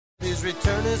His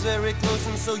return is very close,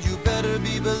 and so you better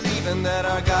be believing that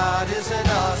our God is an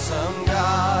awesome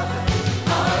God.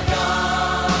 Our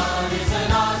God is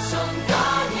an awesome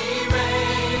God. He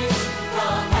reigns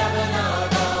from heaven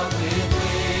above with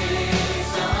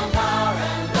wisdom, power,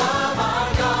 and love.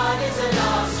 Our God is an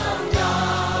awesome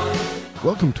God.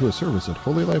 Welcome to a service at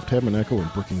Holy Life Tabernacle in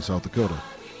Brookings, South Dakota.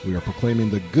 We are proclaiming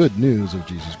the good news of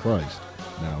Jesus Christ.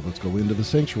 Now let's go into the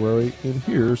sanctuary, and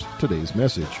here's today's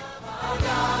message. Our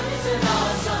God is an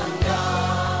awesome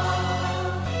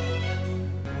God.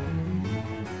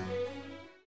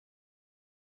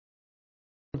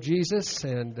 Jesus,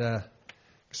 and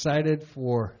excited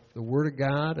for the Word of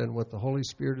God and what the Holy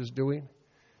Spirit is doing.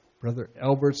 Brother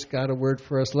Albert's got a word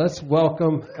for us. Let's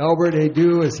welcome Albert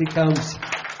Adu as he comes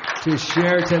to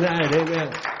share tonight.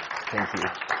 Amen. Thank you.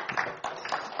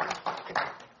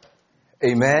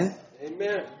 Amen.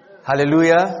 Amen.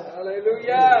 Hallelujah.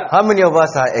 Hallelujah. How many of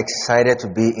us are excited to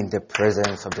be in the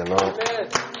presence of the Lord? Amen.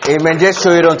 Amen. Just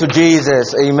show it unto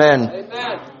Jesus. Amen.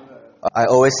 Amen. I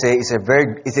always say it's a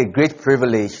great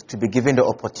privilege to be given the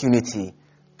opportunity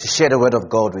to share the word of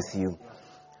God with you.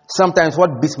 Sometimes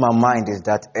what beats my mind is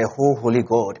that a whole holy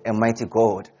God, a mighty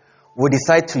God, will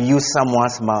decide to use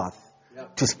someone's mouth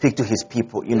to speak to his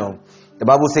people. You know, the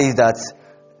Bible says that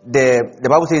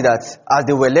as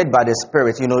they were led by the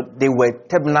Spirit, you know, they were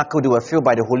tabernacled, they were filled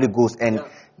by the Holy Ghost, and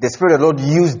the Spirit of the Lord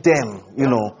used them, you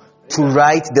know, to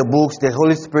write the books. The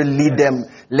Holy Spirit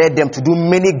led them to do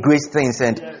many great things,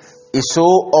 and it's so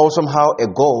awesome how a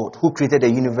God who created the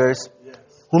universe,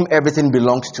 whom everything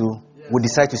belongs to, would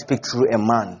decide to speak through a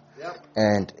man.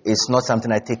 And it's not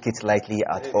something I take it lightly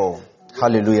at all.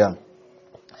 Hallelujah.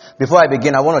 Before I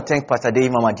begin, I want to thank Pastor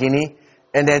Dave, Mama Jeannie,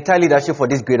 and the entire leadership for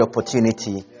this great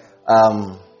opportunity.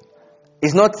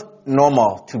 It's not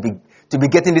normal to be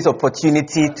getting this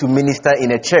opportunity to minister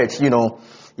in a church, you know.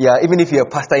 Yeah, even if you're a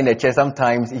pastor in a church,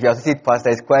 sometimes if you're associate pastor,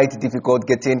 it's quite difficult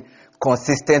getting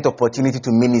consistent opportunity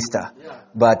to minister.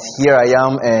 But here I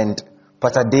am, and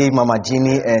Pastor Dave, Mama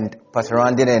Jeannie, and Pastor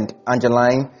Randy and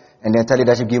Angeline, and the entire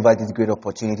leadership give us this great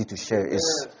opportunity to share.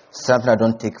 It's something I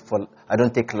don't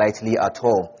take lightly at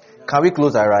all. Can we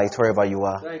close our eyes wherever you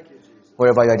are? Thank you, Jesus.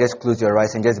 Wherever you are, just close your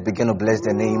eyes and just begin to bless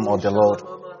the name of the Lord.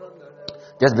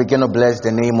 Just begin to bless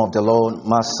the name of the Lord.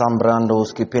 Masambrando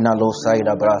skipina lo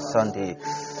saida brasante.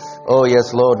 Oh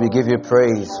yes, Lord, we give you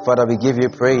praise. Father, we give you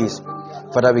praise.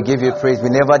 Father, we give you praise. We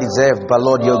never deserved, but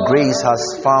Lord, your grace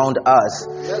has found us.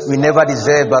 We never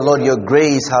deserved, but Lord, your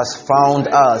grace has found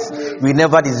us. We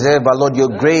never deserved, but Lord, your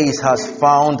grace has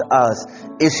found us.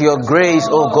 It's your grace,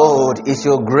 oh God. It's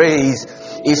your grace.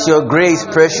 It's your grace,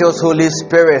 precious Holy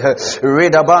Spirit.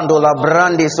 Redabando la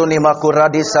brandi soni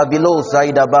makuradi sabilo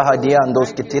zaida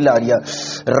bahadiandos kitilaria.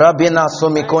 Rabina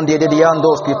somi kondi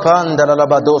dediandos kipanda la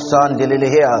labadosa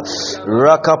andelelehea.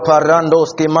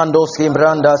 Rakaparandos kimandos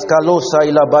kimbrandas kalosa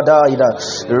ila badaida.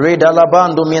 Reda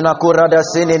labando minakurada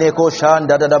senene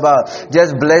koshanda dadaba.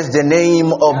 Just bless the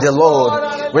name of the Lord.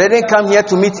 We didn't come here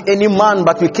to meet any man,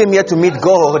 but we came here to meet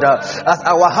God. As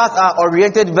our hearts are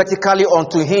oriented vertically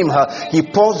unto Him, He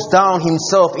pours down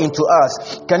Himself into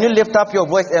us. Can you lift up your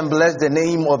voice and bless the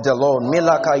name of the Lord?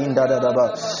 Milaka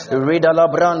indadadaba. Reda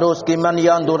labrandos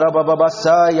kimaniando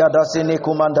rabababasaya dasene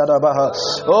kumandadabaha.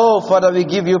 Oh, Father, we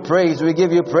give you praise. We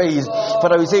give you praise.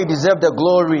 Father, we say you deserve the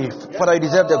glory. Father, you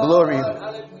deserve the glory.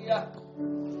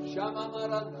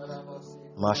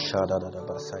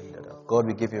 God,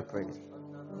 we give you praise.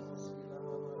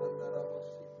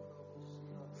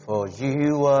 For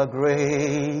you are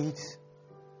great.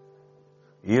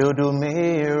 You do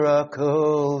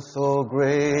miracles so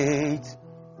great.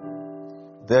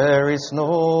 There is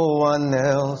no one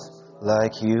else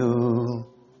like you.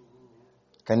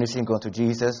 Can you sing unto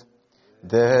Jesus?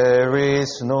 There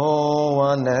is no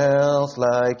one else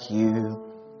like you.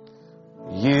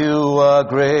 You are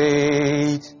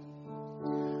great.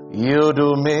 You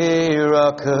do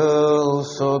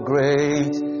miracles so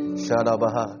great.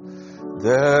 Shadabaha.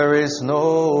 There is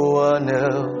no one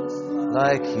else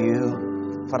like you.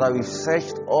 Father, we've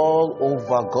searched all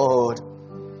over God.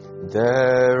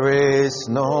 There is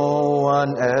no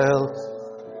one else.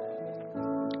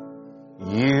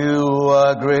 You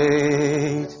are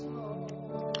great.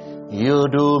 You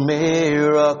do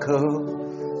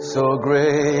miracles so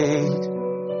great.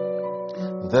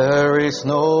 There is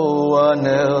no one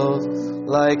else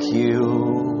like you.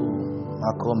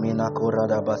 Makomina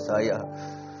Kurada Basaya.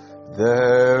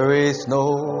 There is no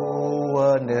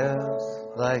one else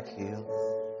like you.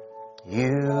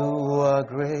 You are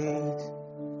great.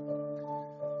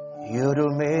 You do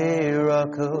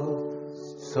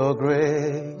miracles so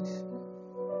great.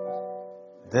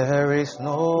 There is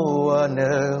no one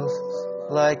else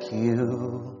like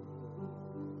you.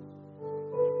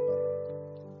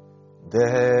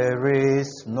 There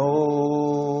is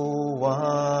no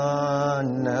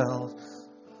one else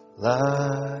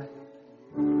like.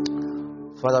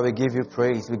 Father, we give you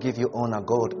praise, we give you honor,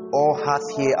 God. All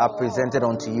hearts here are presented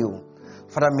unto you.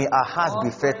 Father, may our hearts be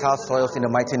fertile soils in the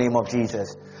mighty name of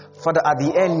Jesus. Father, at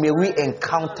the end, may we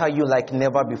encounter you like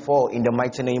never before in the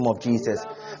mighty name of Jesus.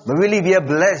 May we live here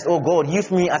blessed, oh God.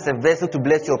 Use me as a vessel to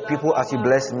bless your people as you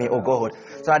bless me, oh God.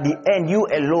 So at the end, you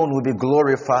alone will be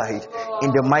glorified.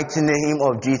 In the mighty name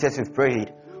of Jesus, we've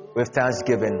prayed with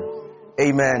thanksgiving.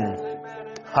 Amen.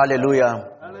 Hallelujah.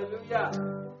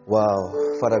 Wow.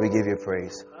 Father, we give you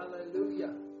praise.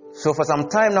 So for some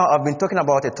time now, I've been talking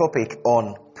about a topic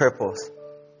on purpose.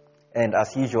 And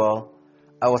as usual,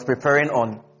 I was preparing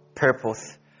on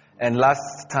purpose. And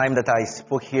last time that I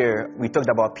spoke here, we talked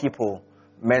about people,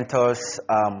 mentors,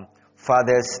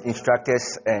 fathers,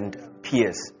 instructors, and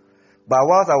peers. But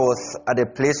whilst I was at a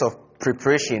place of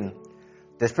preparation,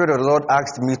 the Spirit of the Lord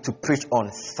asked me to preach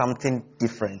on something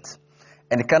different.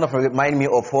 And it kind of reminded me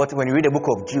of what, when you read the book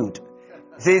of Jude,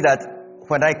 it says that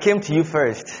when I came to you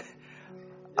first,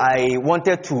 I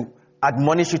wanted to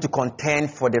admonish you to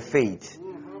contend for the faith.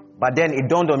 But then it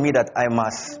dawned on me that I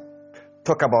must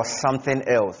talk about something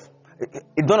else.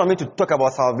 It dawned on me to talk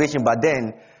about salvation, but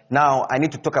then now I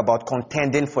need to talk about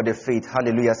contending for the faith.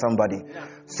 Hallelujah, somebody. Yeah.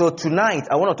 So tonight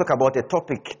I want to talk about a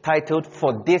topic titled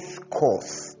For This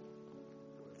Cause.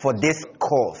 For this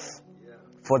cause.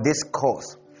 For this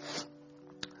cause.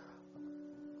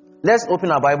 Let's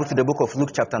open our Bible to the book of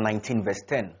Luke chapter 19 verse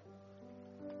 10.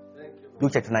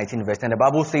 Luke chapter 19 verse 10. The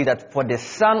Bible says that for the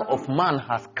Son of Man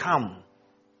has come.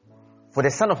 For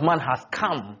the Son of Man has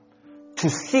come to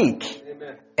seek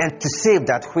and to save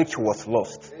that which was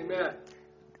lost. Amen.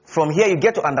 From here you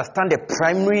get to understand the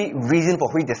primary reason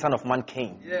for which the Son of Man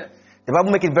came. Yes. The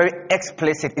Bible makes it very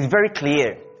explicit. It's very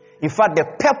clear. In fact, the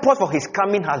purpose for his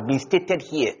coming has been stated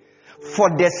here. For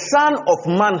the Son of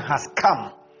Man has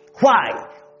come. Why?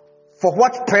 For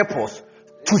what purpose?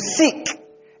 To seek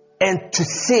and to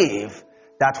save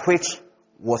that which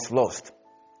was lost.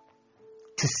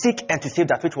 To seek and to save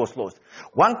that which was lost.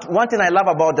 One thing I love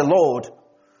about the Lord,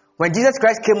 when Jesus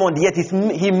Christ came on the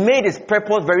earth, he made his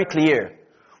purpose very clear.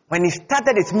 When he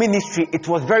started his ministry, it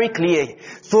was very clear.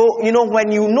 So,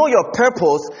 when you know your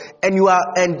purpose and you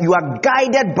are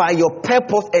guided by your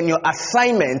purpose and your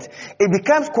assignment, it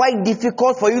becomes quite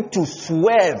difficult for you to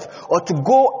swerve or to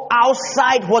go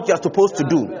outside what you are supposed to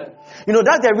do.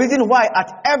 That's the reason why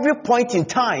at every point in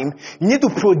time, you need to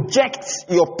project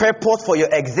your purpose for your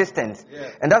existence.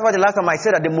 Yeah. And that's why the last time I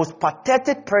said that the most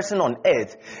pathetic person on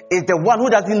earth is the one who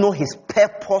doesn't know his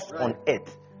purpose on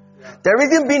earth. Yeah. The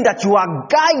reason being that you are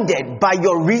guided by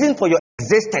your reason for your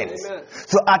existence. Amen.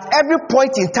 So at every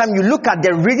point in time, you look at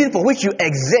the reason for which you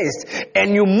exist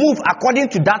and you move according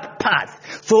to that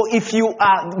path. So if you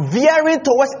are veering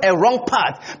towards a wrong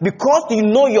path, because you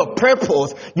know your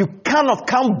purpose, you kind of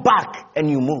come back and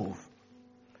you move.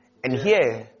 And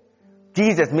here,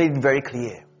 Jesus made it very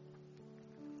clear.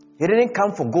 He didn't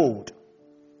come for gold.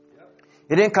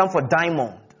 He didn't come for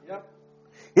diamond.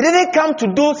 He didn't come to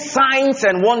do signs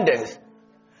and wonders.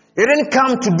 He didn't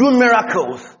come to do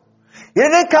miracles. He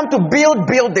didn't come to build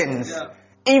buildings. Yeah.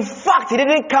 In fact, he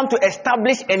didn't come to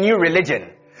establish a new religion.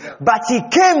 Yeah. But he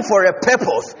came for a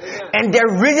purpose. Yeah. And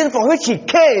the reason for which he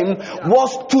came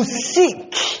was to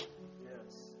seek,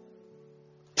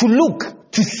 to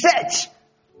look, to search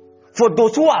for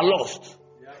those who are lost,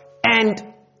 and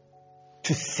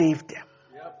to save them.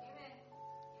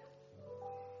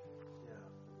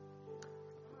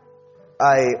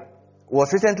 I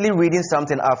was recently reading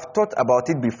something. I've thought about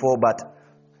it before, but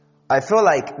I feel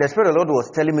like the Spirit of the Lord was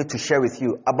telling me to share with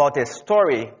you about a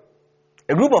story.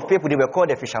 A group of people, they were called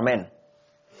the fishermen.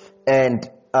 And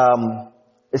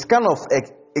it's kind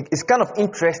of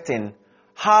interesting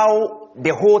how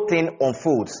the whole thing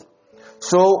unfolds.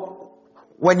 So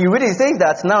when you read it, it says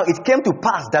that now it came to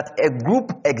pass that a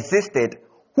group existed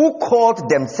who called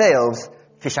themselves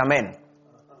fishermen.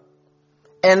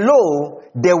 And lo,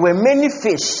 there were many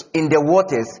fish in the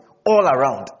waters all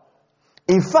around.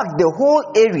 In fact, the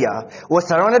whole area was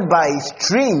surrounded by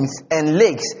streams and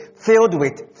lakes filled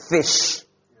with fish.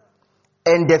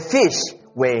 And the fish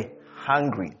were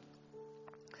hungry.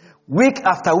 Week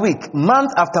after week,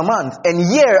 month after month, and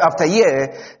year after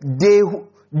year,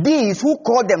 these who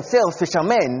called themselves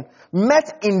fishermen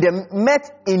met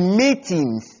in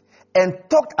meetings and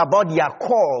talked about their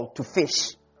call to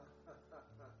fish,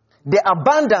 the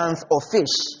abundance of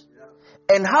fish,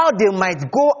 and how they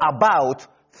might go about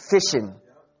fishing.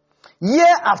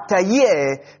 Year after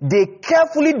year, they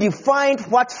carefully defined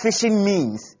what fishing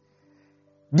means,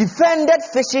 defended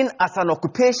fishing as an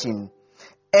occupation,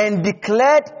 and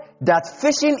declared that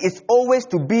fishing is always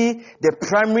to be the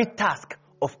primary task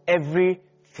of every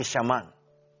fisherman.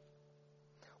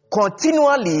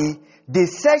 Continually, they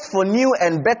searched for new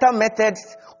and better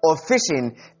methods of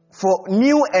fishing, for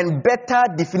new and better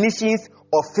definitions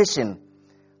of fishing.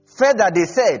 Further, they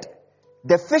said,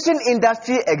 the fishing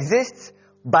industry exists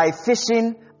by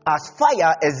fishing as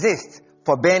fire exists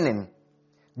for burning.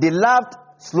 They loved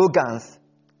slogans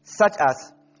such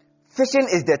as, fishing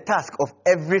is the task of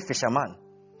every fisherman,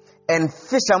 and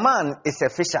fisherman is a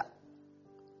fisher.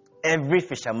 Every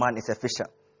fisherman is a fisher.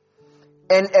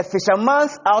 And a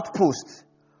fisherman's outpost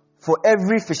for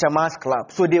every fisherman's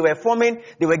club. So they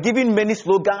were giving many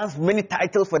slogans, many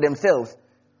titles for themselves.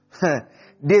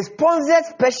 They sponsored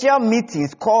special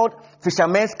meetings called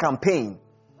Fisherman's Campaign,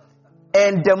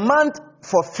 and the month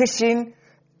for fishing,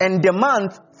 and the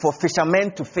month for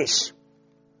fishermen to fish.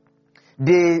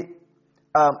 They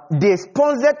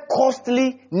sponsored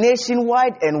costly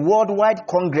nationwide and worldwide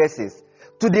congresses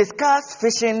to discuss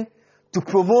fishing, to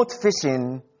promote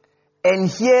fishing, and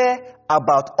hear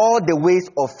about all the ways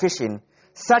of fishing,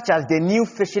 such as the new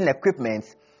fishing equipment,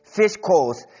 fish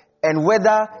calls, and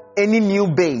whether any new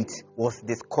bait was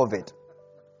discovered.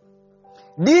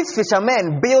 These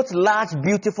fishermen built large,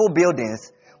 beautiful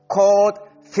buildings called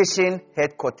fishing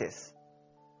headquarters.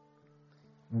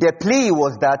 The plea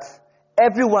was that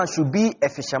everyone should be a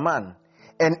fisherman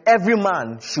and every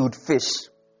man should fish.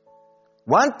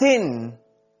 One thing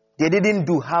they didn't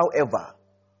do, however,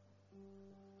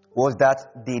 was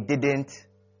that they didn't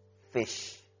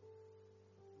fish.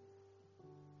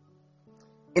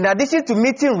 In addition to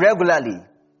meeting regularly,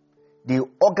 they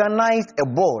organized a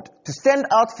board to send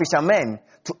out fishermen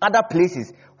to other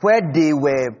places where there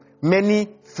were many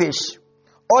fish.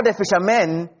 All the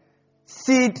fishermen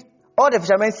seemed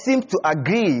to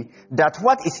agree that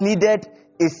what is needed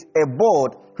is a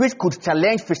board which could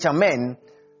challenge fishermen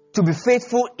to be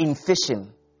faithful in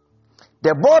fishing.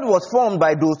 The board was formed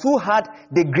by those who had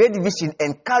the great vision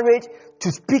and courage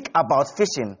to speak about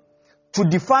fishing, to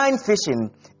define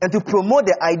fishing, and to promote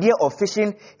the idea of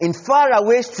fishing in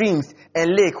faraway streams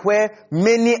and lakes where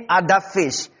many other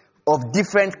fish of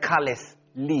different colors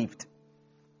lived.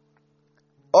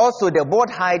 Also, the board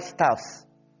hired staffs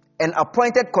and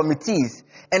appointed committees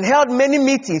and held many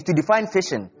meetings to define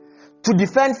fishing, to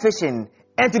defend fishing,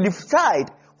 and to decide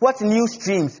what new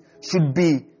streams should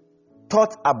be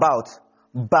taught about.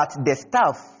 But the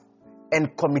staff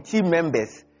and committee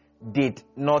members did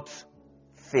not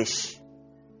fish.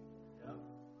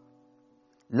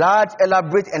 Large,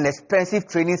 elaborate, and expensive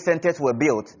training centers were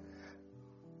built,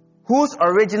 whose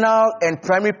original and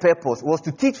primary purpose was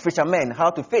to teach fishermen how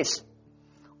to fish.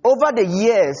 Over the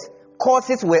years,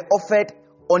 courses were offered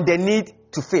on the need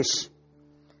to fish,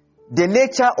 the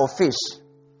nature of fish,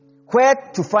 where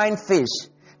to find fish,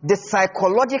 the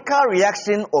psychological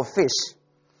reaction of fish,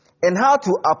 and how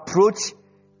to approach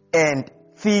and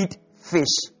feed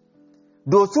fish.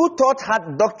 Those who taught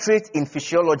had doctorates in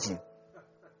physiology,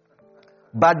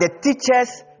 but the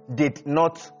teachers did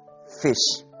not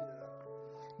fish.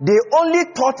 They only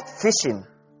taught fishing.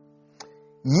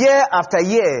 Year after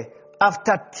year,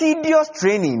 after tedious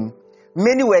training,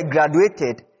 many were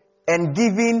graduated and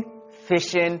given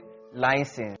fishing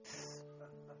license.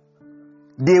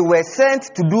 They were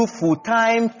sent to do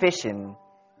full-time fishing,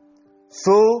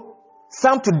 so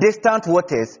some to distant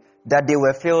waters that they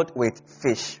were filled with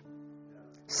fish.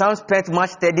 Some spent much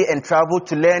study and travel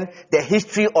to learn the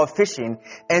history of fishing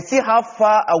and see how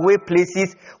far away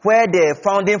places where the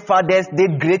founding fathers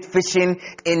did great fishing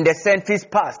in the centuries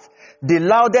past. They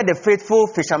lauded the faithful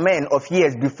fishermen of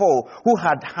years before who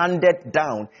had handed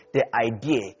down the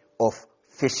idea of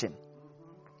fishing.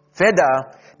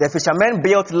 Further, the fishermen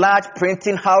built large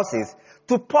printing houses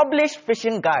to publish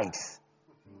fishing guides.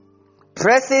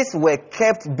 Presses were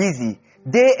kept busy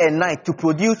day and night to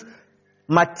produce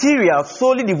material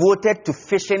solely devoted to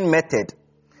fishing method,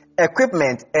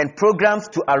 equipment, and programs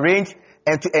to arrange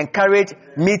and to encourage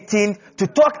meetings to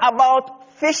talk about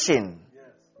fishing.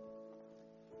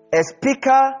 A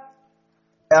speaker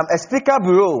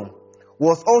bureau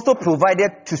was also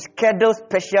provided to schedule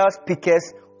special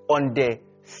speakers on the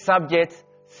subjects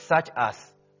such as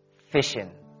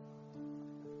fishing.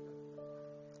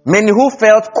 Many who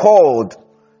felt called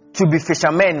to be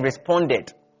fishermen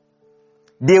responded.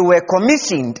 They were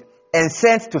commissioned and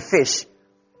sent to fish,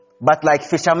 but like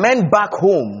fishermen back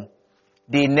home,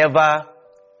 they never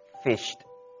fished.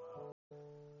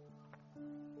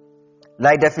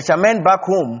 Like the fishermen back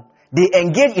home, they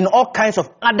engaged in all kinds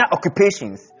of other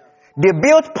occupations. They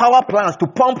built power plants to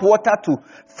pump water to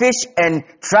fish and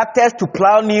tractors to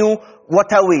plow new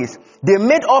waterways. They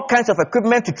made all kinds of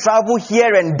equipment to travel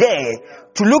here and there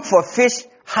to look for fish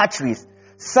hatcheries.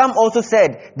 Some also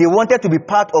said they wanted to be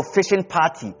part of fishing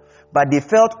party, but they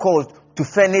felt called to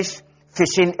furnish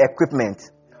fishing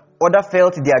equipment. Others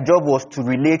felt their job was to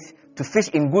relate to fish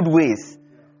in good ways,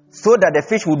 so that the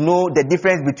fish would know the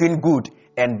difference between good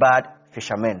and bad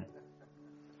fishermen.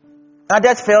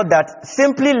 Others felt that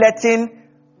simply letting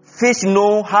fish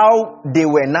know how they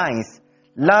were nice,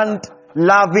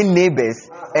 land-loving neighbors,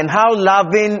 and how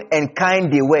loving and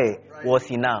kind they were was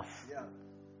enough.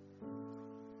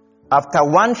 After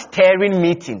one stirring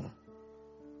meeting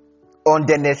on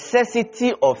the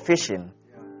necessity of fishing,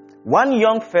 one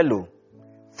young fellow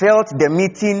left the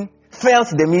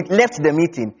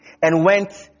meeting and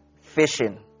went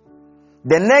fishing.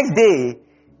 The next day,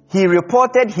 he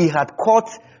reported he had caught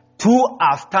 2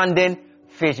 outstanding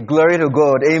fish. Glory to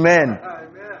God. Amen.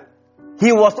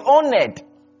 He was honored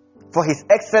for his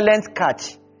excellent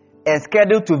catch and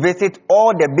scheduled to visit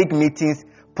all the big meetings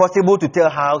possible to tell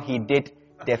how he did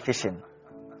the fishing.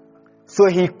 So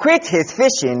he quit his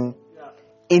fishing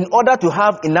in order to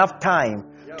have enough time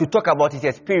to talk about his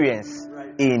experience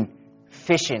in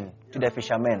fishing to the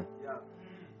fishermen.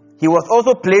 He was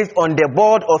also placed on the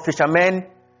board of Fishermen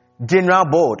General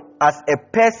Board as a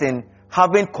person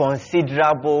having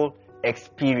considerable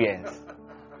experience.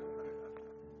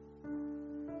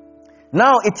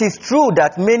 Now, it is true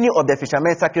that many of the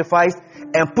fishermen sacrificed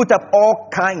and put up all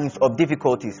kinds of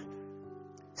difficulties.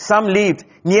 Some lived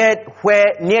near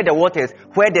the waters,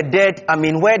 where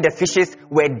the fishes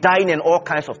were dying and all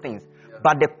kinds of things.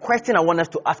 But the question I want us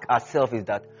to ask ourselves is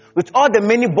that, with all the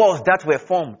many balls that were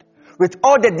formed, with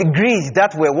all the degrees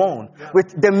that were won,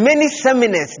 with the many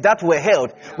seminars that were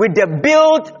held, with the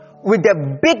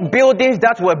big buildings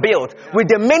that were built, with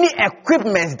the many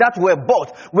equipments that were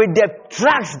bought, with the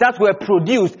tracts that were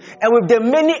produced, and with the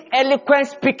many eloquent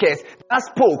speakers that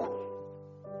spoke,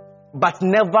 but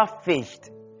never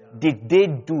fished, did they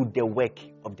do the work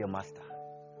of the master?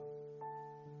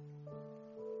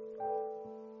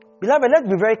 Beloved, let's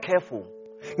be very careful.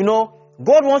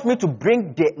 God wants me to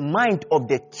bring the mind of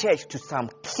the church to some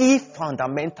key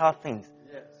fundamental things.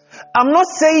 I'm not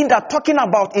saying that talking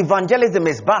about evangelism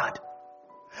is bad.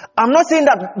 I'm not saying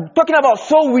that talking about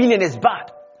soul winning is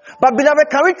bad. But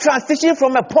beloved, can we transition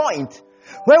from a point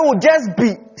where we'll just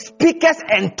be speakers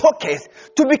and talkers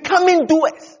to becoming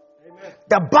doers? Amen.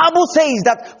 The Bible says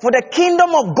that for the kingdom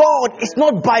of God is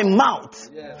not by mouth,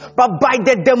 but by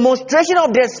the demonstration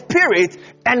of the Spirit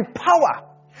and power.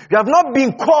 We have not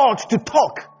been called to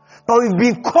talk, but we've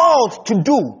been called to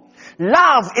do.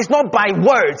 Love is not by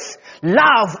words.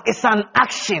 Love is an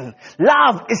action.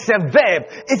 Love is a verb.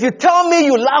 If you tell me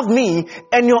you love me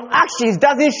and your actions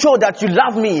doesn't show that you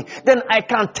love me, then I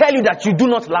can tell you that you do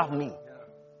not love me.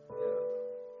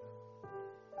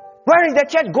 Where is the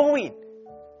church going?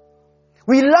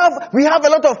 We have a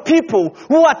lot of people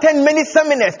who attend many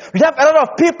seminars. We have a lot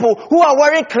of people who are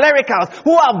wearing clericals,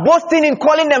 who are boasting in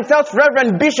calling themselves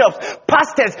reverend bishops,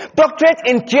 pastors, doctorates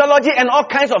in theology and all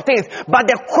kinds of things. But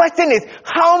the question is,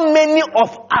 how many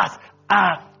of us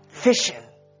are fishing?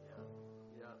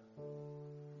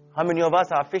 How many of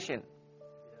us are fishing?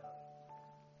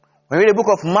 When we read the book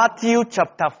of Matthew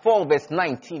chapter 4 verse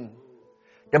 19,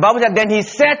 the Bible said, then he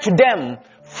said to them,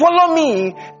 follow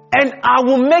me and I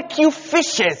will make you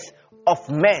fishers of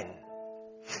men.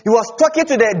 He was talking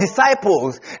to the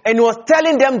disciples and he was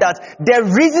telling them that the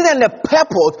reason and the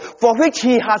purpose for which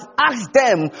he has asked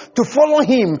them to follow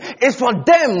him is for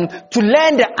them to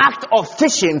learn the act of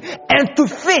fishing and to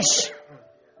fish.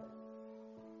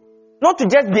 Not to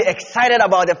just be excited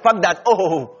about the fact that,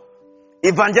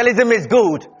 evangelism is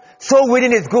good. Soul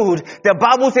winning is good. The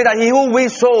Bible says that he who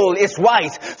wins soul is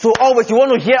wise. So always you want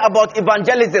to hear about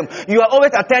evangelism. You are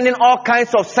always attending all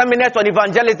kinds of seminars on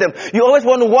evangelism. You always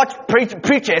want to watch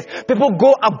preachers. People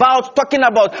go about talking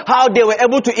about how they were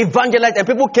able to evangelize and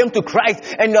people came to Christ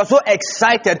and you're so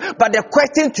excited. But the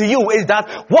question to you is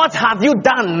that, what have you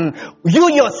done? You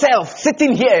yourself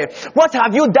sitting here, what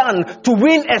have you done to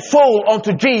win a soul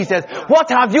unto Jesus?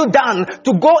 What have you done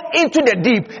to go into the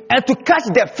deep and to catch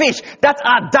the fish that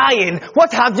are dying?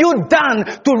 What have you done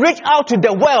to reach out to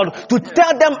the world to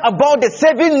tell them about the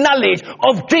saving knowledge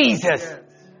of Jesus?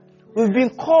 We've been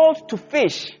called to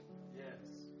fish.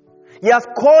 He has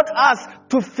called us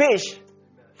to fish.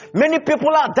 Many people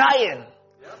are dying.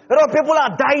 A lot of people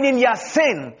are dying in their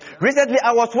sin. Recently,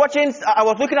 I was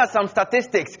looking at some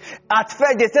statistics. At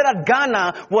first, they said that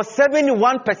Ghana was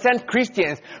 71%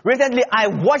 Christians. Recently, I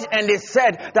watched and they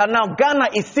said that now Ghana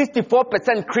is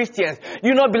 64% Christians.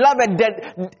 You know, beloved,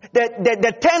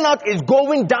 the turnout is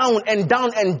going down and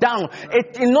down and down.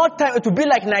 In no time, it will be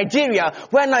like Nigeria,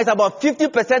 where now it's about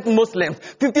 50% Muslims,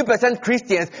 50%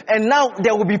 Christians, and now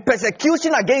there will be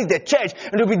persecution against the church,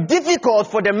 and it will be difficult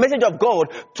for the message of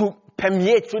God to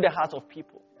permeate through the hearts of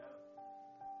people.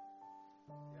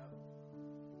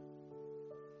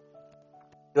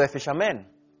 They were fishermen.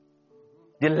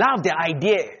 They loved the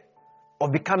idea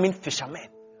of becoming fishermen.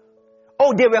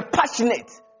 Oh, they were passionate.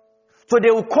 So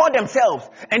they would call themselves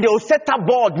and they would set up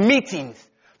board meetings,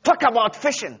 talk about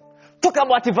fishing, talk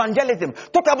about evangelism,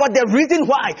 talk about the reason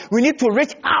why we need to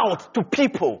reach out to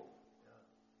people.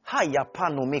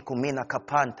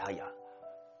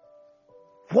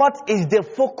 What is the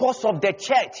focus of the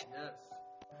church?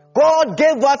 God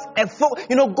gave us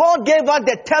God gave us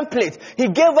the template. He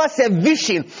gave us a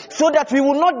vision so that we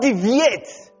will not deviate.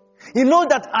 You know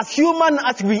that as human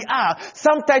as we are,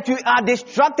 sometimes we are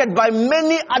distracted by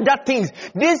many other things.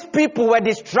 These people were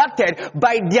distracted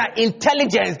by their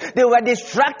intelligence. They were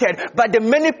distracted by the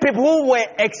many people who were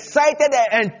excited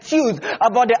and enthused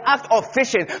about the act of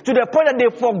fishing, to the point that they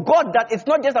forgot that it's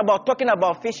not just about talking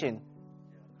about fishing,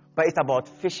 but it's about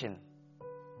fishing.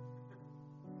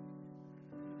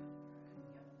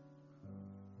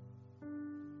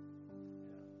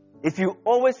 If you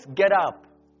always get up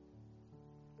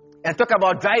and talk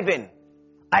about driving,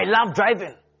 I love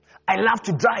driving, I love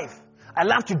to drive, I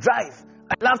love to drive,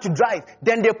 I love to drive,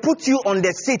 then they put you on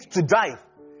the seat to drive,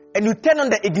 and you turn on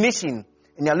the ignition,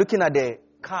 and you're looking at the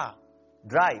car,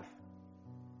 drive.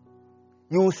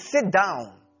 You will sit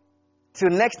down till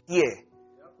next year.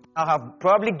 I'll have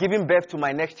probably given birth to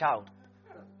my next child,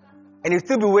 and you'll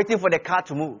still be waiting for the car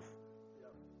to move.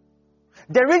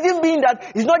 The reason being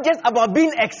that it's not just about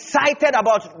being excited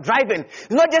about driving. It's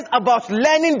not just about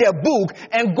learning the book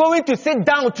and going to sit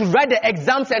down to write the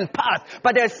exams and pass.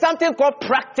 But there's something called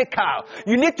practical.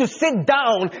 You need to sit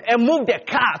down and move the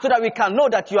car so that we can know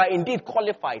that you are indeed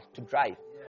qualified to drive.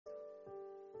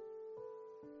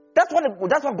 That's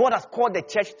what God has called the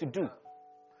church to do.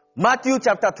 Matthew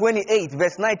chapter 28,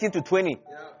 verse 19 to 20.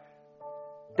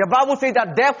 The Bible says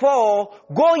that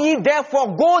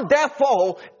go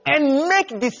therefore and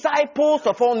make disciples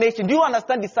of all nations. Do you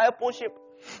understand discipleship?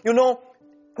 You know,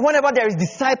 whenever there is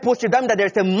discipleship, that means that there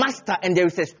is a master and there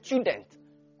is a student.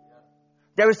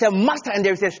 There is a master and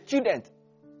there is a student.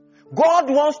 God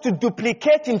wants to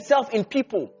duplicate himself in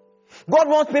people. God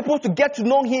wants people to get to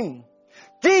know him.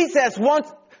 Jesus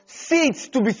wants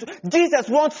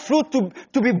fruit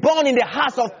to be born in the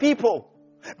hearts of people.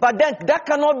 But then that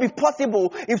cannot be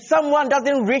possible if someone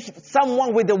doesn't reach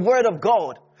someone with the word of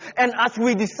God. And as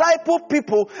we disciple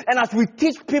people and as we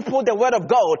teach people the word of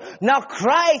God, now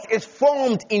Christ is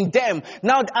formed in them.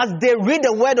 Now as they read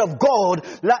the word of God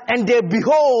and they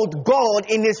behold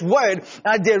God in his word,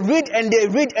 as they read and they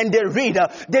read and they read,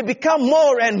 they become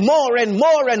more and more and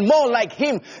more and more like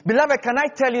him. Beloved, can I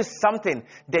tell you something?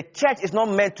 The church is not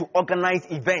meant to organize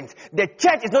events. The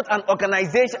church is not an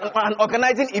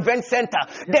organizing event center.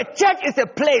 The church is a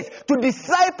place to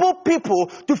disciple people,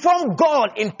 to form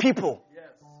God in people.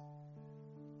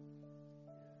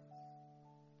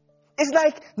 It's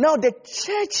like now the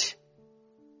church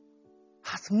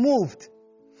has moved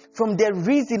from the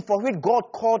reason for which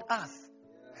God called us.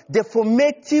 The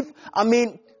formative,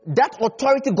 that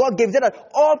authority God gave, that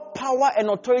all power and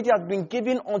authority has been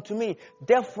given unto me.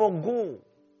 Therefore go.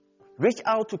 Reach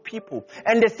out to people.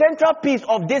 And the central piece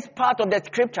of this part of the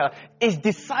scripture is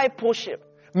discipleship.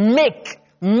 Make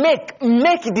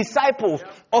disciples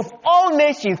of all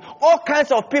nations, all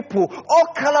kinds of people, all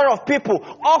color of people,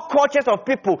 all cultures of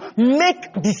people.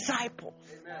 Make disciples.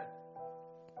 Amen.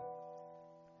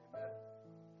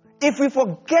 If we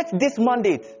forget this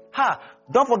mandate,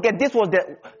 don't forget this was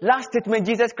the last statement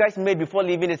Jesus Christ made before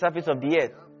leaving the surface of the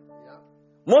earth.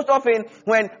 Most often,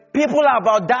 when people are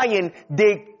about dying,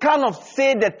 they kind of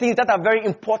say the things that are very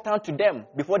important to them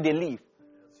before they leave.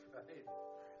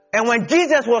 And when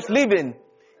Jesus was leaving,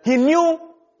 he knew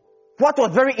what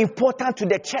was very important to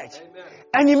the church. Amen.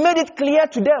 And he made it clear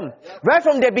to them. Right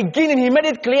from the beginning, he made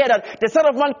it clear that the Son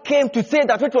of Man came to say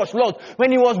that which was lost.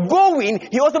 When he was going,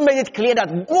 he also made it clear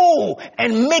that go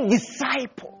and make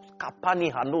disciples.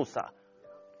 Kapani Hanosa.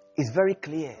 It's very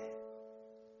clear.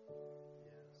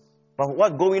 But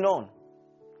what's going on?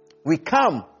 We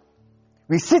come.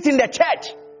 We sit in the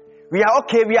church. We are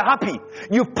okay, we are happy.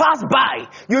 You pass by,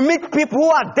 you meet people who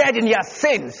are dead in their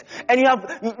sins, and you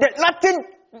have nothing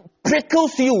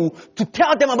prickles you to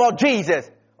tell them about Jesus,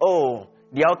 oh,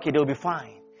 they're okay, they'll be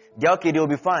fine. They're okay, they'll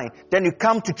be fine. Then you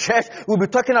come to church, we'll be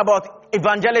talking about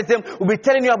evangelism. We'll be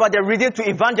telling you about the reason to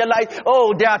evangelize.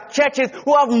 Oh, there are churches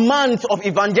who have months of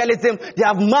evangelism. They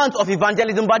have months of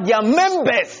evangelism, but their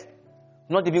members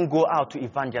not even go out to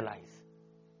evangelize.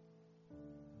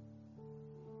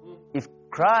 If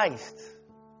Christ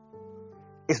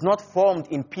is not formed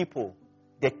in people,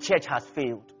 the church has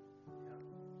failed.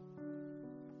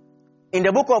 In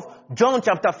the book of John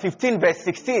chapter 15 verse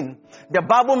 16, the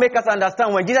Bible makes us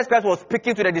understand when Jesus Christ was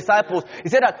speaking to the disciples, he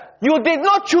said that you did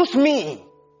not choose me,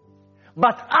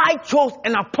 but I chose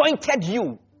and appointed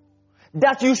you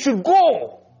that you should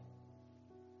go.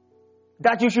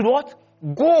 That you should what?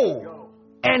 Go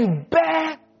and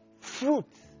bear fruit.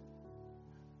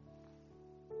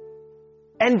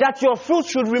 And that your fruit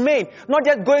should remain. Not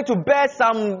just going to bear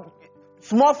some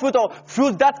small fruit or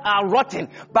fruits that are rotten,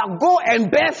 but go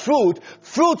and bear fruit,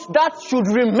 fruits that should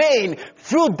remain,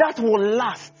 fruit that will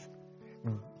last.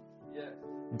 Yes.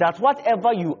 That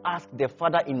whatever you ask the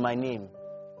Father in my name,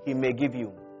 He may give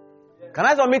you. Yes. Can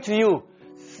I submit to you?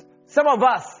 Some of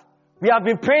us, we have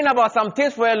been praying about some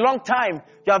things for a long time.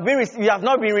 We have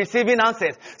not been receiving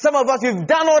answers. Some of us, we've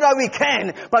done all that we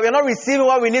can, but we're not receiving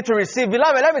what we need to receive.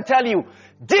 Beloved, let me tell you,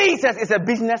 Jesus is a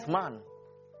businessman.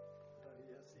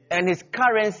 And his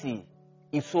currency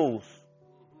is souls.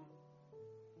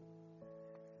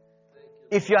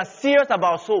 If you are serious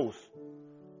about souls,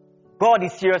 God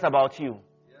is serious about you.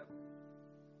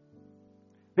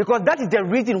 Because that is the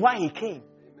reason why he came.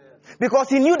 Because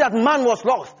he knew that man was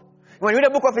lost. When you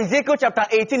read the book of Ezekiel chapter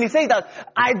 18, he says that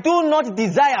I do not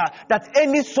desire that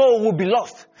any soul will be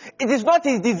lost. It is not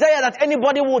his desire that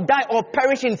anybody will die or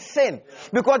perish in sin.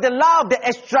 Because the love, the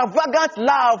extravagant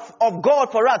love of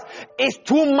God for us is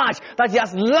too much that he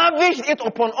has lavished it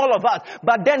upon all of us.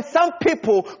 But then some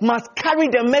people must carry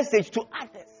the message to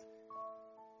others.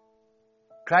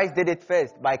 Christ did it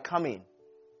first by coming.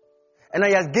 And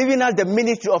he has given us the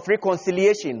ministry of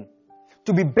reconciliation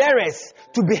to be bearers,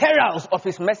 to be heralds of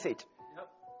his message.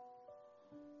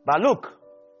 But look,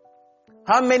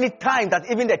 how many times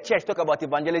that even the church talk about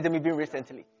evangelism even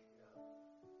recently?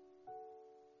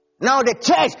 Now the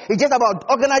church is just about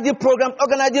organizing programs,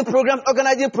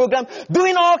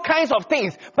 doing all kinds of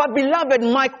things. But beloved,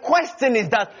 my question is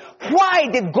that why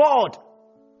did God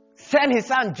send his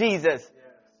son Jesus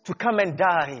to come and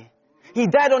die? He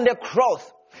died on the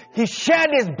cross. He shed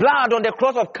his blood on the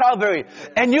cross of Calvary.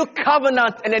 A new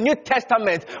covenant and a new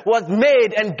testament was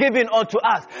made and given unto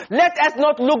us. Let us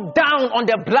not look down on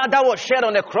the blood that was shed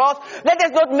on the cross. Let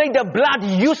us not make the blood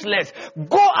useless.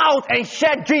 Go out and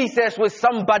share Jesus with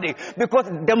somebody, because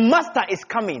the master is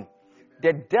coming.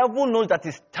 The devil knows that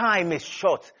his time is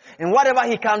short. And whatever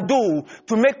he can do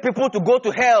to make people to go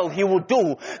to hell, he will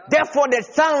do. Therefore, the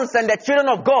sons and the children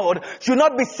of God should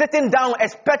not be sitting down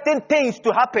expecting things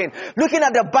to happen, looking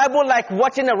at the Bible like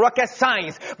watching a rocket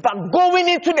science, but going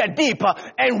into the deep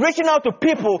and reaching out to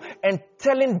people and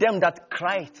telling them that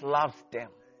Christ loves them.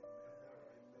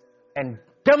 And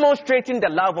demonstrating the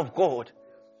love of God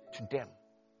to them.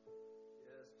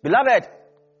 Beloved,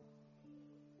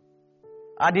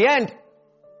 at the end,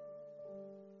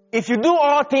 if you do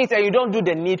all things and you don't do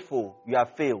the needful, you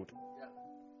have failed.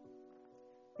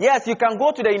 Yes, you can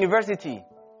go to the university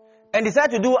and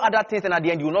decide to do other things, and at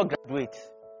the end you will not graduate.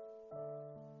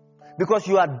 Because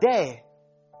you are there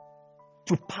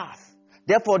to pass.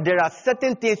 Therefore, there are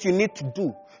certain things you need to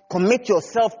do. Commit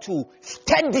yourself to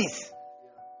studies.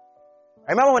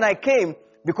 I remember when I came,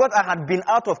 because I had been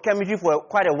out of chemistry for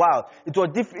quite a while, it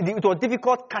was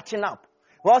difficult catching up.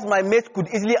 Whilst my mates could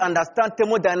easily understand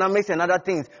thermodynamics and other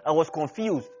things, I was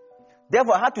confused.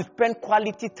 Therefore, I had to spend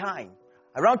quality time.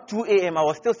 Around 2 a.m., I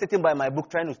was still sitting by my book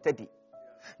trying to study.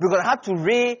 Because I had to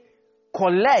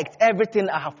recollect everything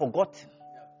I have forgotten.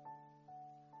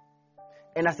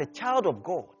 And as a child of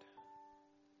God,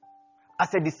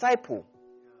 as a disciple,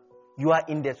 you are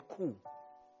in the school.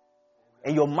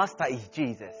 And your master is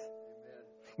Jesus.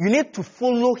 You need to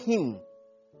follow him.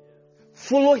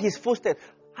 Follow his footsteps.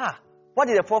 What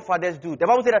did the forefathers do? The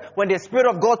Bible said that when the Spirit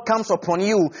of God comes upon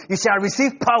you, you shall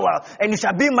receive power, and you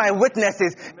shall be my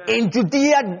witnesses in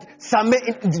Judea,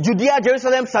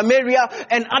 Jerusalem, Samaria,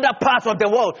 and other parts of the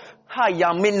world.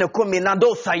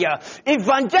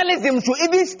 Evangelism should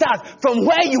even start from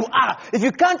where you are. If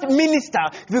you can't minister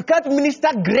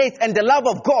grace and the love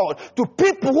of God to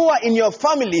people who are in your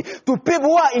family, to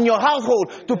people who are in your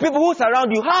household, to people who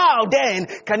surround you, how then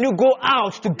can you go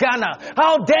out to Ghana?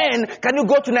 How then can you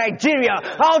go to Nigeria?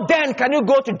 How then can you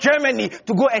go to Germany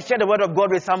to go and share the word of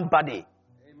God with somebody?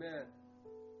 Amen.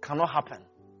 Cannot happen.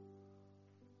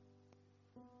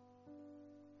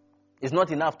 It's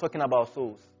not enough talking about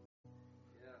souls.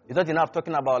 It's not enough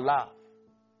talking about love.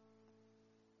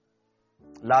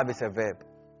 Love is a verb.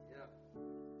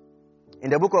 In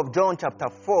the book of John chapter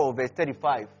 4 verse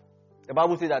 35, the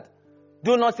Bible says that,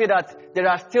 do not say that there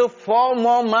are still 4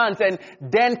 more months and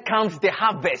then comes the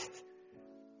harvest.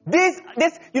 This,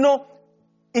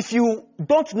 if you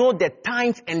don't know the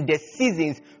times and the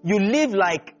seasons, you live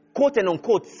like, quote and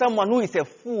unquote, someone who is a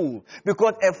fool.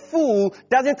 Because a fool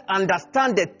doesn't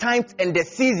understand the times and the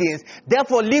seasons,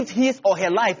 therefore lives his or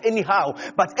her life anyhow.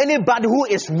 But anybody who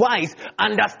is wise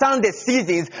understands the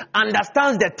seasons,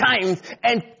 understands the times,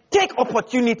 and take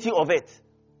opportunity of it.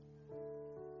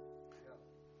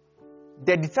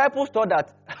 The disciples thought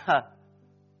that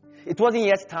it wasn't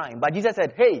yet time. But Jesus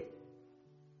said, hey,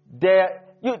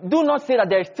 you do not say that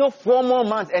there is still 4 more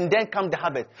months and then come the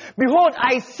harvest. Behold,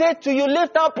 I say to you,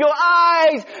 lift up your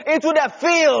eyes into the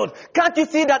field. Can't you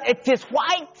see that it is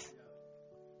white?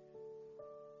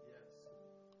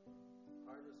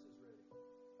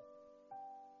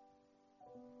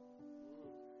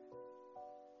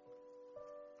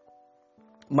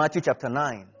 Matthew chapter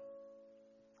 9,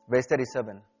 verse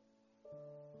 37.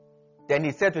 Then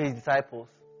he said to his disciples,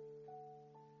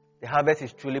 the harvest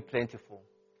is truly plentiful,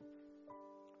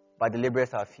 but the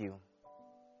laborers are few.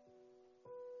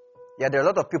 Yeah, there are a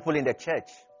lot of people in the church.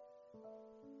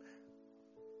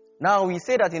 Now, we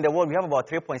say that in the world we have about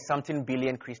 3-point-something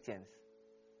billion Christians.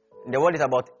 In the world is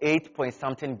about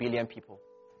 8-point-something billion people.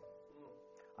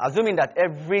 Assuming that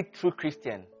every true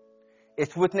Christian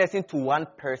is witnessing to one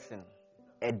person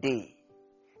a day.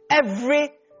 Let's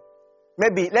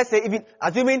say, even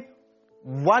assuming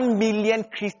 1 million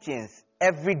Christians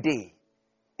every day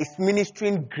is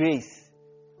ministering grace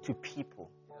to people.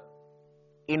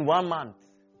 In 1 month,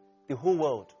 the whole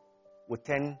world will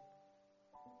turn,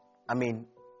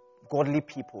 godly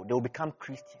people. They will become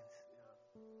Christians.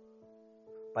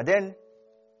 But then,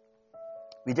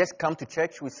 we just come to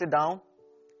church, we sit down,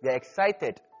 we are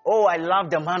excited. Oh, I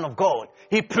love the man of God.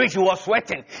 He preached, he was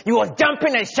sweating. He was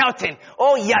jumping and shouting.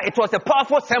 Oh yeah, it was a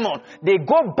powerful sermon. They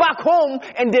go back home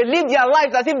and they live their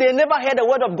lives as if they never heard the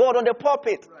word of God on the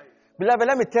pulpit. Right. Beloved,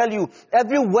 let me tell you,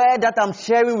 every word that I'm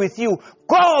sharing with you,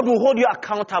 God will hold you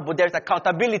accountable. There is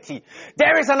accountability.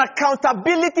 There is an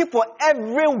accountability for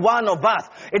every one of us.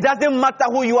 It doesn't matter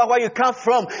who you are, where you come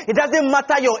from. It doesn't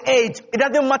matter your age. It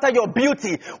doesn't matter your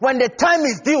beauty. When the time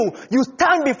is due, you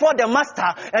stand before the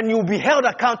master and you'll be held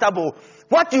accountable.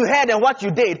 What you heard and what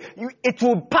you did, it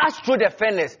will pass through the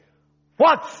furnace.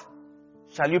 What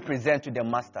shall you present to the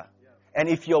master? And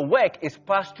if your work is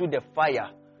passed through the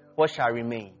fire, what shall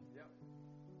remain?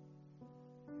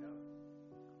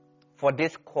 For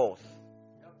this cause.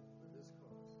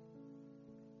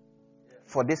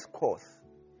 For this cause.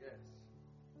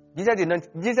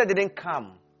 Jesus didn't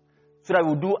come so that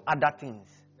we do other things.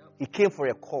 He came for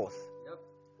a cause.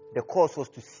 The cause was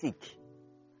to seek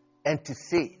and to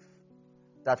save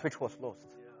that which was lost.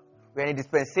 We're in a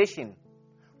dispensation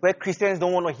where Christians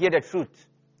don't want to hear the truth.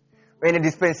 We're in a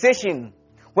dispensation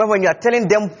where when you are telling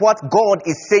them what God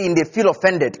is saying, they feel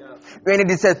offended. We're in a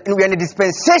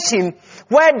dispensation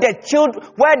where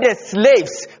the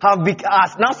slaves are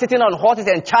now sitting on horses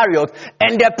and chariots,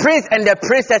 and the prince and the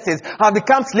princesses have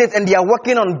become slaves and they are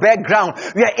walking on bare ground.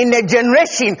 We are in a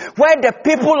generation where the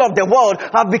people of the world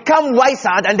have become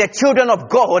wiser than the children of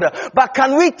God. But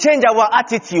can we change our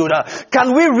attitude?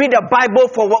 Can we read the Bible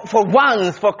for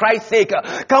once, for Christ's sake?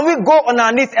 Can we go on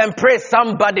our knees and pray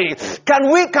somebody?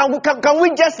 Can we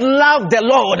just love the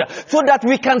Lord so that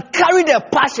we can carry the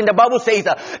passion? The Bible says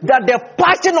that the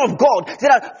passion of God,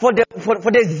 that for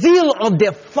the zeal of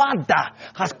the Father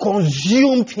has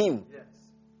consumed him.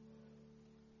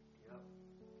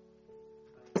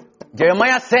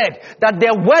 Jeremiah said that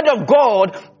the word of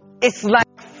God is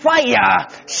like fire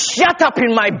shut up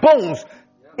in my bones.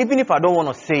 Even if I don't want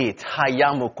to say it, I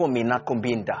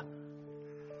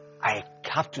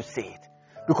have to say it.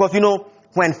 Because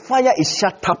when fire is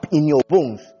shut up in your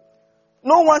bones,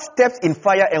 no one steps in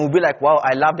fire and will be like, wow,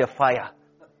 I love the fire.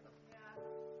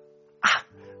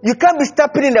 You can't be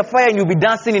stepping in the fire and you'll be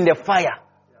dancing in the fire.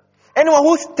 Anyone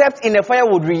who steps in the fire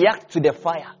would react to the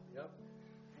fire.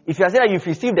 If you are saying that you've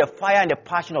received the fire and the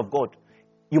passion of God,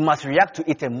 you must react to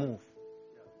it and move.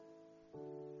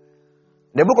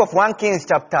 The book of 1 Kings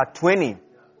chapter 20,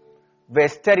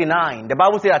 verse 39, the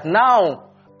Bible says that now,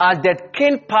 as the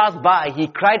king passed by, he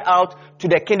cried out to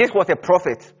the king. This was a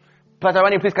prophet. Pastor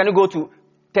Rani, please, can you go to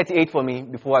 38 for me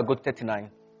before I go to 39?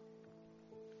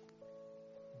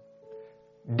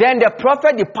 Then the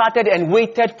prophet departed and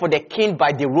waited for the king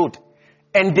by the road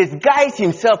and disguised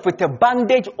himself with a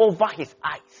bandage over his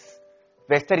eyes.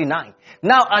 Verse 39.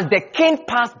 Now as the king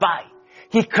passed by,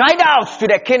 he cried out to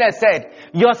the king and said,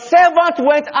 your servant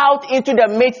went out into the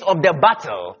midst of the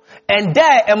battle, and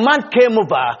there a man came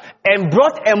over and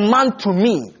brought a man to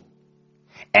me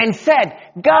and said,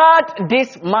 guard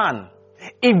this man.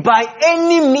 If by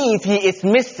any means he is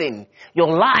missing,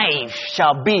 your life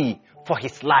shall be for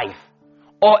his life,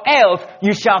 or else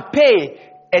you shall pay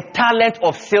a talent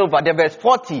of silver. The verse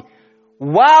 40.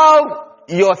 While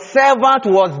your servant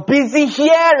was busy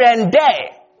here and there,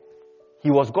 he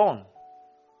was gone.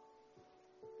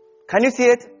 Can you see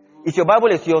it? If your Bible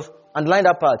is yours, underline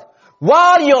that part.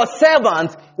 While your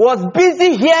servant was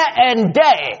busy here and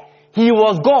there, he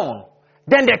was gone.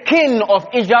 Then the king of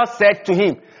Israel said to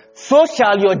him, so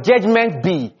shall your judgment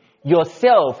be.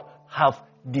 Yourself have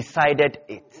decided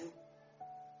it.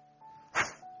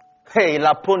 Hey,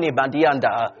 Laponi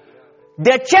Bandianda.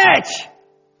 The church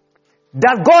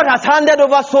that God has handed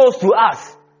over souls to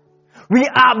us. We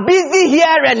are busy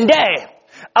here and there.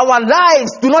 Our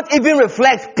lives do not even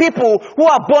reflect people who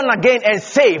are born again and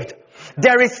saved.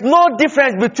 There is no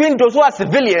difference between those who are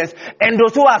civilians and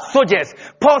those who are soldiers.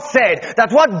 Paul said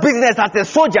that what business has a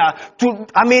soldier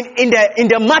in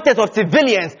the matters of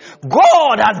civilians?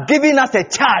 God has given us a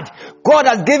charge. God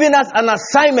has given us an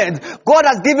assignment. God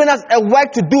has given us a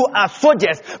work to do as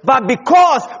soldiers. But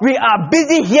because we are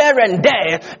busy here and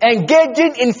there,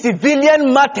 engaging in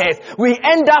civilian matters, we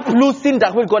end up losing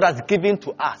that which God has given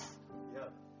to us.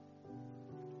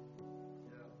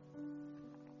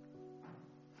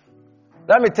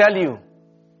 Let me tell you,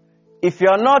 if you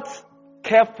are not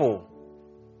careful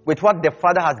with what the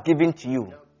Father has given to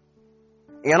you,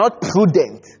 you are not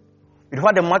prudent with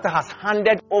what the Master has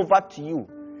handed over to you,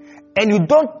 and you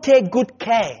don't take good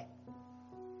care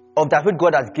of that which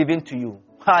God has given to you,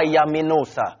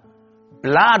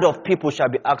 blood of people shall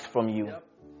be asked from you.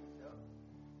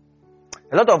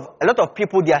 A lot of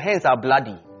people, their hands are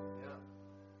bloody.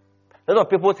 A lot of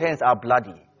people's hands are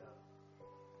bloody.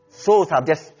 Souls have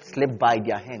just slipped by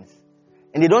their hands.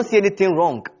 And they don't see anything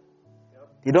wrong.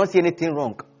 They don't see anything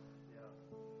wrong.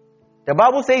 The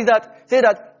Bible says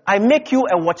that I make you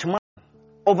a watchman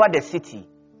over the city.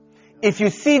 If you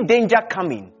see danger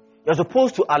coming, you're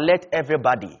supposed to alert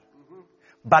everybody.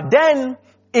 But then,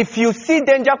 if you see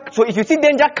danger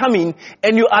coming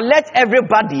and you alert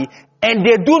everybody and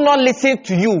they do not listen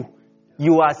to you,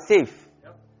 you are safe.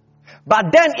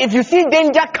 But then if you see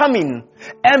danger coming,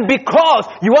 and because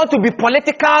you want to be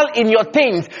political in your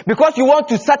things, because you want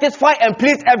to satisfy and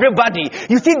please everybody,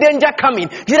 you see danger coming,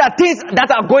 you see that things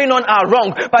that are going on are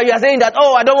wrong, but you are saying that,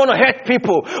 oh, I don't want to hurt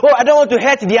people, oh, I don't want to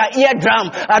hurt their eardrum,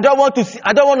 I don't want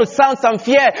to sound some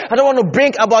fear, I don't want to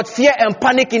bring about fear and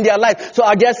panic in their life, so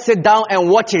I'll just sit down and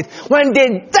watch it. When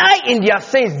they die in their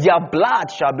sins, their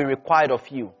blood shall be required of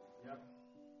you.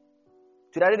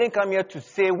 Today I didn't come here to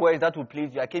say words that will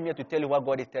please you. I came here to tell you what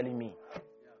God is telling me.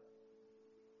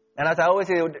 And as I always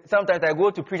say, sometimes I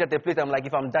go to preach at a place, I'm like,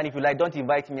 if I'm done, if you like, don't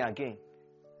invite me again.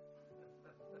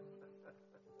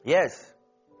 Yes.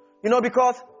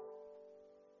 Because,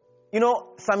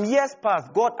 some years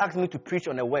past, God asked me to preach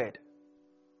on a word.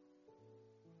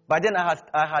 But then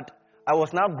I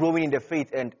was now growing in the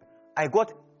faith, and I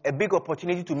got a big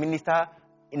opportunity to minister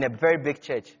in a very big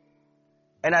church.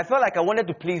 And I felt like I wanted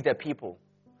to please the people.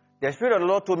 The Spirit of the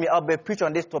Lord told me, I'll preach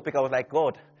on this topic. I was like,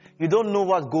 God, you don't know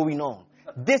what's going on.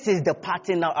 This is the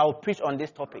pattern now. I'll preach on this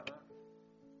topic.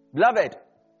 Beloved,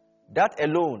 that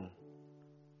alone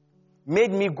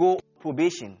made me go on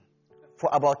probation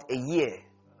for about a year.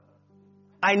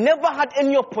 I never had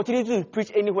any opportunity to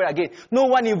preach anywhere again. No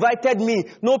one invited me.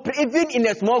 Even in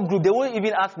a small group, they won't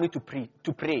even ask me to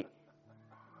pray.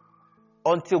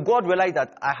 Until God realized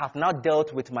that I have now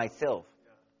dealt with myself.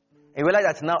 And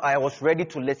realized that now I was ready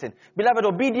to listen. Beloved,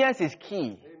 obedience is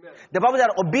key. Amen. The Bible says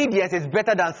that obedience is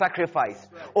better than sacrifice.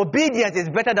 Right. Obedience is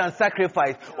better than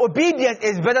sacrifice. Obedience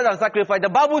is better than sacrifice. The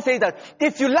Bible says that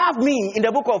if you love me, in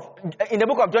the book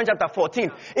of John chapter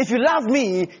 14, if you love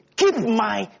me, keep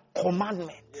my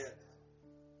commandments. Yeah.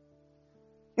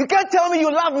 You can't tell me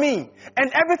you love me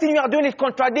and everything you are doing is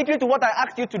contradictory to what I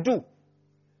asked you to do.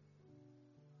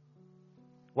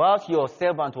 Whilst your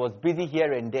servant was busy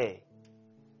here and there,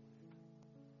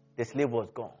 the slave was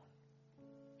gone.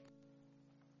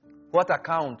 What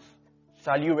account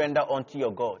shall you render unto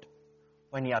your God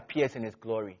when he appears in his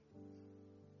glory?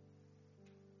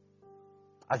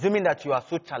 Assuming that you are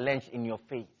so challenged in your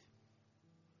faith,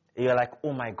 you're like,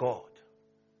 oh my God,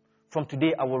 from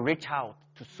today I will reach out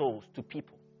to souls, to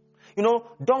people.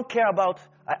 Don't care about,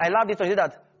 I love this, I say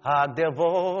that, hark the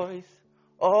voice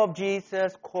of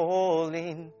Jesus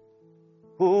calling,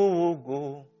 who will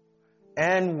go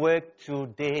and work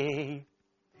today.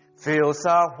 Fields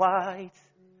are white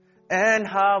and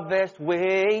harvest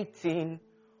waiting.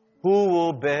 Who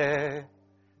will bear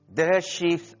the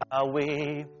sheaves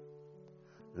away?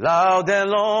 Loud and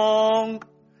long,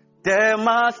 the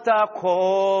master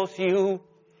calls you.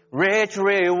 Rich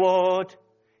reward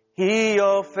he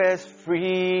offers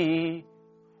free.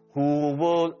 Who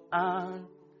will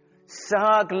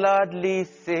answer gladly,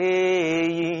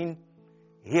 saying,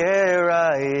 here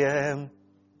I am,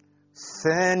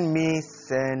 send me,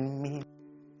 send me.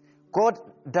 God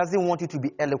doesn't want you to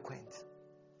be eloquent.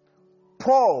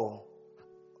 Paul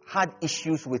had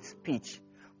issues with speech.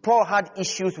 Paul had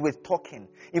issues with talking.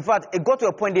 In fact, it got to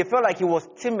a point they felt like he was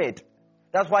timid.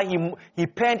 That's why he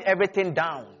penned everything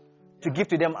down to give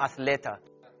to them as letter.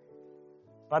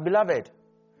 But beloved,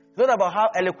 it's not about how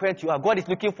eloquent you are. God is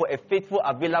looking for a faithful,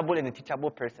 available, and a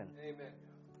teachable person. Amen.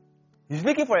 He's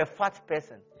looking for a fat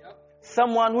person. Yep.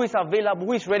 Someone who is available,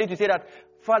 who is ready to say that,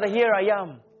 Father, here I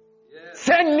am. Yes.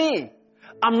 Send me.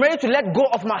 I'm ready to let go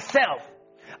of myself.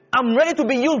 I'm ready to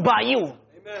be used by you.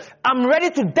 Amen. I'm ready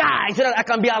to die so that I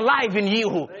can be alive in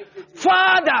you.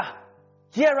 Father,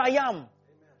 here I am. Amen.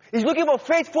 He's looking for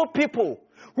faithful people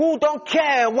who don't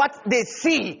care what they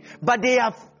see, but they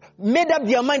have made up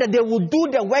their mind that they will do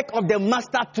the work of the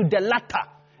master to the latter.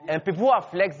 And people who are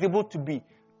flexible to be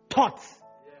taught. Yes.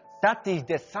 That is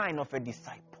the sign of a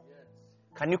disciple. Yes.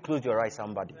 Can you close your eyes,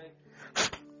 somebody?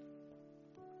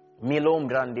 Milom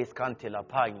grandis cantela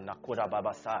pain nakura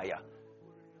babasaya.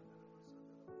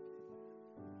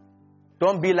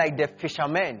 Don't be like the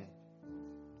fishermen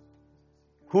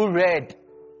who read.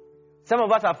 Some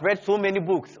of us have read so many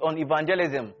books on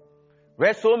evangelism,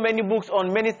 read so many books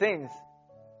on many things,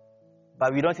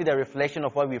 but we don't see the reflection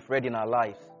of what we've read in our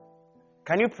lives.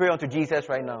 Can you pray unto Jesus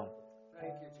right now?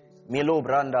 Thank you, Jesus. Milo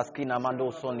branda skina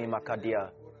mando soni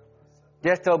makadia.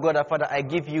 Just tell God, Father, I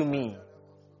give you me.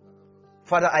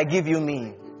 Father, I give you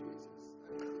me.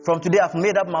 From today, I've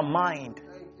made up my mind.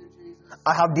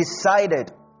 I have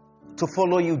decided to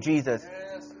follow you, Jesus.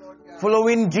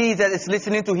 Following Jesus is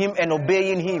listening to him and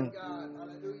obeying him.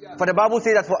 For the Bible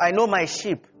says that, for I know my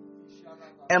sheep,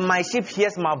 and my sheep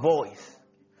hears my voice.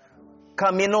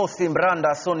 Can you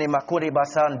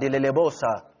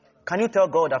tell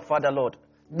God that, Father, Lord,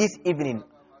 this evening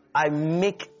I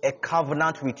make a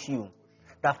covenant with you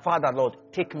that, Father, Lord,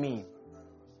 take me,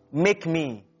 make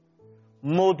me,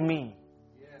 mold me,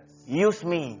 use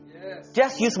me.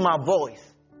 Just use my voice.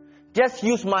 Just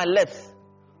use my lips.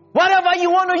 Whatever you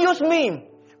want to use me,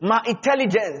 my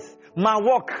intelligence, my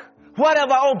work,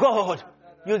 whatever, oh God,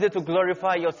 use it to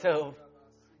glorify yourself.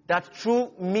 That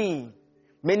through me,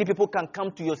 many people can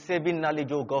come to your saving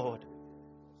knowledge, oh God.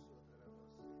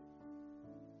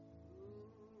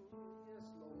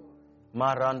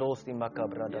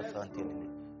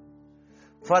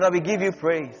 Father, we give you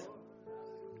praise.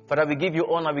 Father, we give you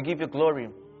honor, we give you glory.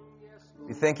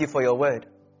 We thank you for your word.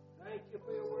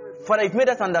 Father, you've made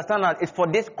us understand that it's for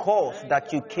this cause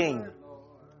that you came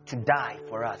to die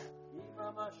for us.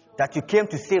 That you came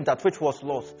to save that which was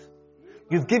lost.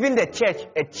 You've given the church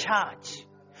a charge.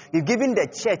 You've given the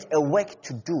church a work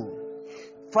to do.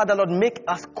 Father, Lord, make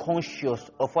us conscious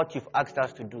of what you've asked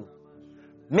us to do.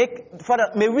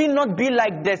 Father, may we not be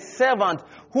like the servant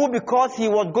who, because he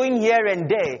was going here and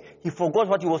there, he forgot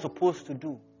what he was supposed to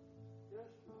do.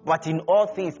 But in all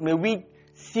things, may we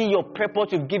see your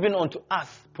purpose you've given unto us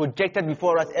projected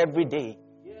before us every day.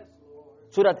 Yes, Lord.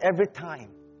 So that every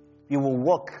time we will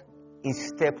walk in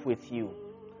step with you.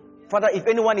 Father, if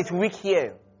anyone is weak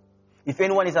here, if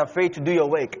anyone is afraid to do your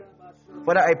work,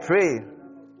 Father, I pray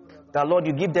that, Lord,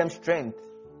 you give them strength.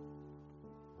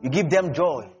 You give them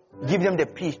joy. You give them the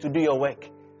peace to do your work.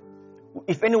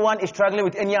 If anyone is struggling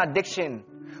with any addiction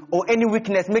or any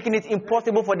weakness, making it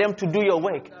impossible for them to do your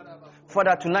work,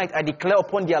 Father, tonight I declare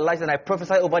upon their lives and I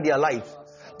prophesy over their lives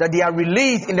that they are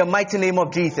released in the mighty name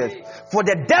of Jesus. For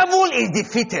the devil is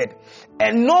defeated.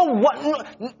 And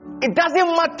it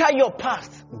doesn't matter your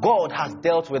past. God has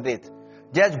dealt with it.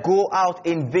 Just go out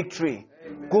in victory.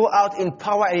 Go out in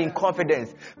power and in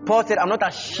confidence. Paul said, I'm not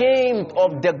ashamed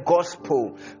of the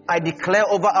gospel. I declare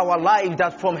over our lives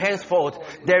that from henceforth,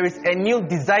 there is a new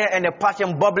desire and a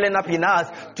passion bubbling up in us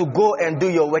to go and do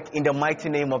your work in the mighty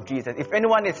name of Jesus. If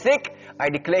anyone is sick, I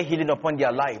declare healing upon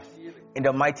their lives. In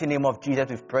the mighty name of Jesus,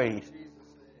 we've prayed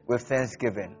with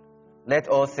thanksgiving. Let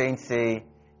all saints say,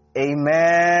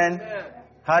 Amen. Amen.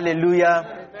 Hallelujah.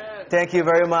 Amen. Thank you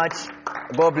very much.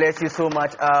 God bless you so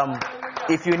much.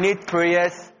 If you need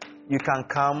prayers, you can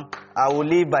come. I will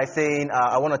leave by saying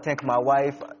I want to thank my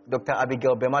wife, Dr.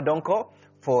 Abigail Bemadonko,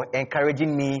 for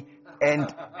encouraging me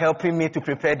and helping me to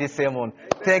prepare this sermon.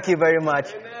 Thank you very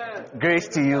much. Amen. Grace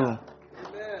to you.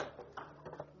 Amen.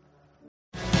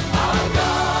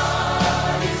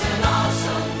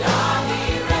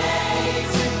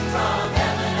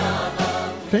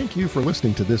 Thank you for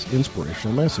listening to this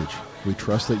inspirational message. We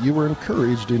trust that you were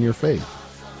encouraged in your faith.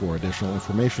 For additional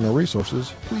information or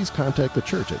resources, please contact the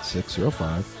church at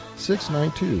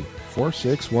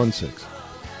 605-692-4616.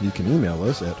 You can email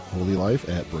us at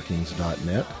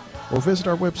holylife@brookings.net or visit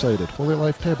our website at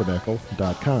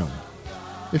holylifetabernacle.com.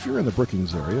 If you're in the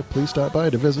Brookings area, please stop by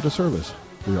to visit a service.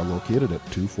 We are located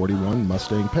at 241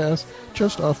 Mustang Pass,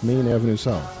 just off Main Avenue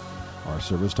South. Our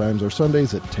service times are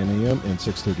Sundays at 10 a.m. and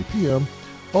 6:30 p.m.,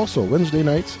 also Wednesday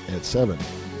nights at 7.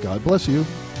 God bless you.